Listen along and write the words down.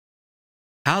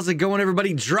How's it going,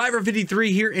 everybody? Driver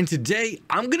 53 here, and today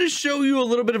I'm going to show you a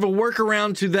little bit of a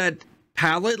workaround to that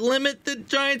pallet limit that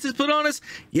Giants has put on us.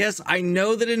 Yes, I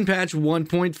know that in patch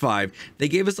 1.5 they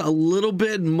gave us a little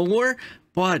bit more,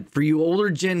 but for you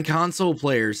older gen console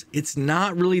players, it's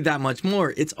not really that much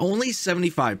more. It's only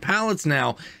 75 pallets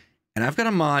now, and I've got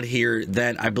a mod here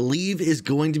that I believe is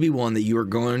going to be one that you are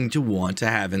going to want to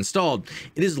have installed.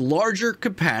 It is larger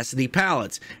capacity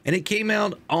pallets, and it came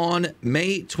out on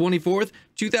May 24th,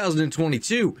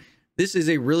 2022. This is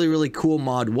a really cool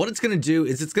mod. What it's going to do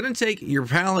is it's going to take your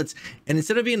pallets, and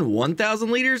instead of being 1,000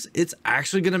 liters, it's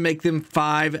actually going to make them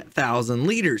 5,000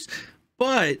 liters.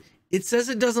 But it says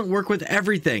it doesn't work with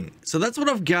everything. So that's what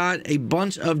I've got, a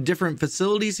bunch of different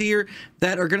facilities here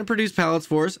that are going to produce pallets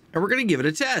for us, and we're going to give it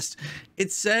a test.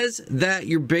 It says that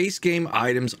your base game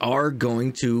items are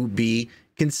going to be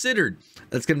considered.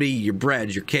 That's going to be your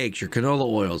breads, your cakes, your canola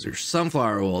oils, your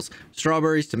sunflower oils,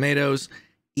 strawberries, tomatoes,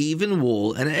 even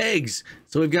wool and eggs.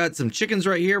 So we've got some chickens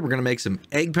right here. We're going to make some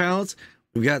egg pallets.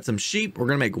 We've got some sheep. We're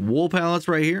going to make wool pallets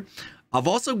right here. I've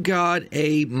also got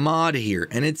a mod here,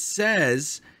 and it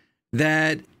says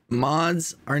that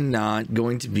mods are not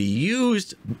going to be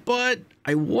used, but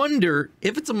I wonder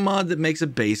if it's a mod that makes a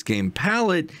base game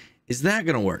pallet, is that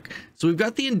going to work? So we've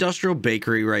got the industrial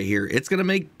bakery right here. It's going to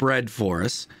make bread for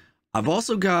us. I've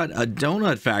also got a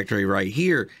donut factory right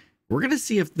here. We're going to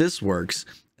see if this works.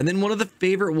 And then one of the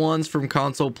favorite ones from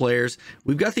console players,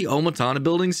 we've got the Omatana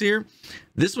buildings here.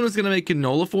 This one is going to make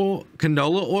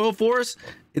canola oil for us.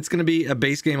 It's going to be a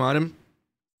base game item.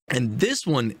 And this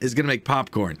one is going to make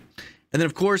popcorn. And then,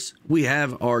 of course, we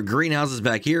have our greenhouses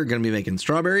back here going to be making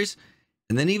strawberries.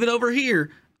 And then even over here,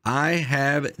 I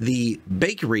have the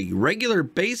bakery, regular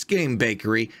base game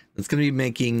bakery, that's going to be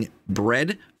making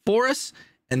bread for us.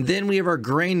 And then we have our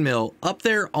grain mill up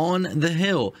there on the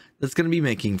hill that's going to be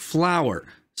making flour.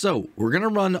 So we're going to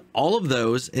run all of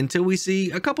those until we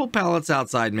see a couple pallets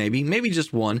outside, maybe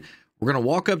just one. We're going to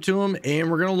walk up to them and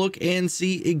we're going to look and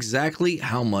see exactly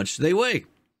how much they weigh.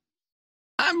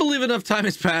 I believe enough time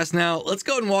has passed now. Let's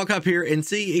go and walk up here and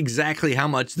see exactly how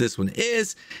much this one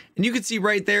is. And you can see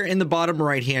right there in the bottom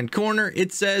right hand corner,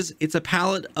 it says it's a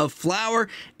pallet of flour.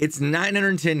 It's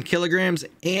 910 kilograms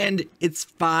and it's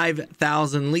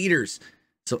 5,000 liters.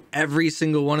 So every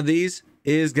single one of these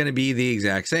is going to be the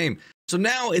exact same. So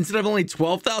now instead of only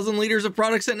 12,000 liters of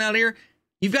product sitting out here,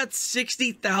 you've got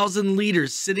 60,000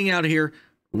 liters sitting out here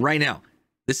right now.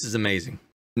 This is amazing.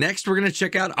 Next, we're going to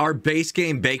check out our base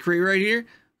game bakery right here.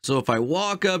 So if I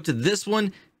walk up to this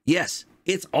one, yes,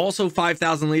 it's also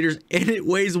 5,000 liters and it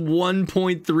weighs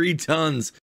 1.3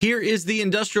 tons. Here is the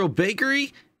industrial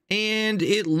bakery, and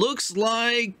it looks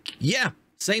like, yeah,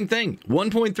 same thing,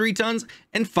 1.3 tons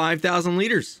and 5,000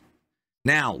 liters.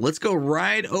 Now let's go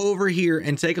right over here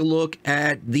and take a look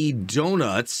at the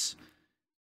donuts.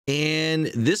 And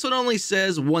this one only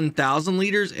says 1,000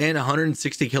 liters and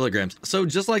 160 kilograms. So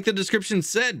just like the description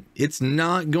said, it's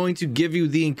not going to give you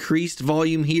the increased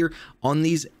volume here on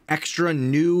these extra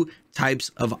new types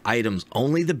of items,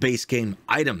 only the base game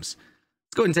items.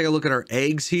 Let's go ahead and take a look at our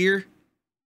eggs here.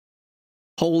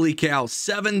 Holy cow,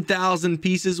 7,000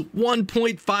 pieces,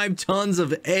 1.5 tons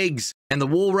of eggs. And the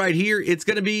wool right here, it's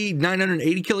going to be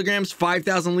 980 kilograms,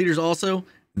 5,000 liters also.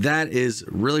 That is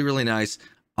really nice.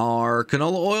 Our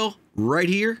canola oil right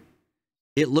here,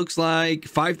 it looks like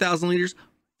 5,000 liters,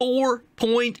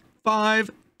 4.5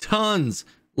 tons,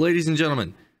 ladies and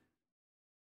gentlemen.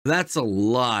 That's a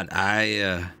lot.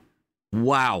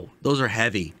 Wow, those are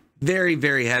heavy,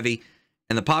 very heavy.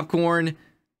 And the popcorn,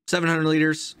 700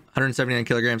 liters, 179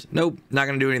 kilograms. Nope, not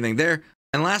going to do anything there.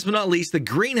 And last but not least, the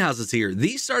greenhouses here.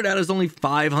 These start out as only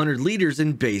 500 liters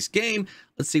in base game.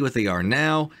 Let's see what they are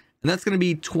now. And that's going to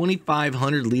be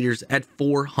 2,500 liters at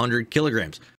 400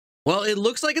 kilograms. Well, it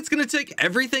looks like it's going to take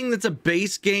everything that's a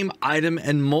base game item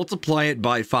and multiply it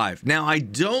by 5. Now, I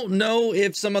don't know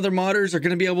if some other modders are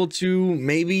going to be able to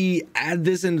maybe add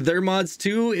this into their mods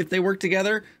too, if they work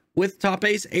together with Top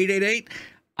Ace 888.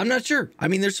 I'm not sure. I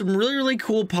mean, there's some really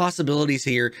cool possibilities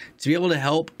here to be able to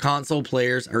help console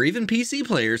players or even PC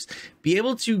players be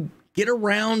able to get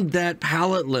around that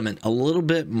pallet limit a little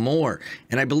bit more.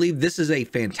 And I believe this is a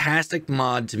fantastic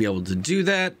mod to be able to do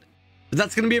that. But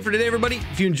that's going to be it for today, everybody.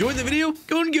 If you enjoyed the video,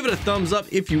 go ahead and give it a thumbs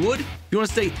up if you would. If you want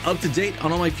to stay up to date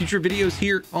on all my future videos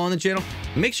here on the channel,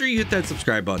 make sure you hit that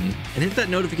subscribe button and hit that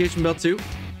notification bell too.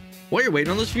 While you're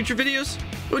waiting on those future videos,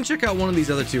 go and check out one of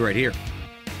these other two right here.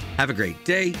 Have a great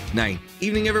day, night,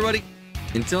 evening, everybody.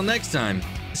 Until next time,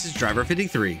 this is Driver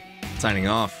 53 signing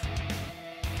off.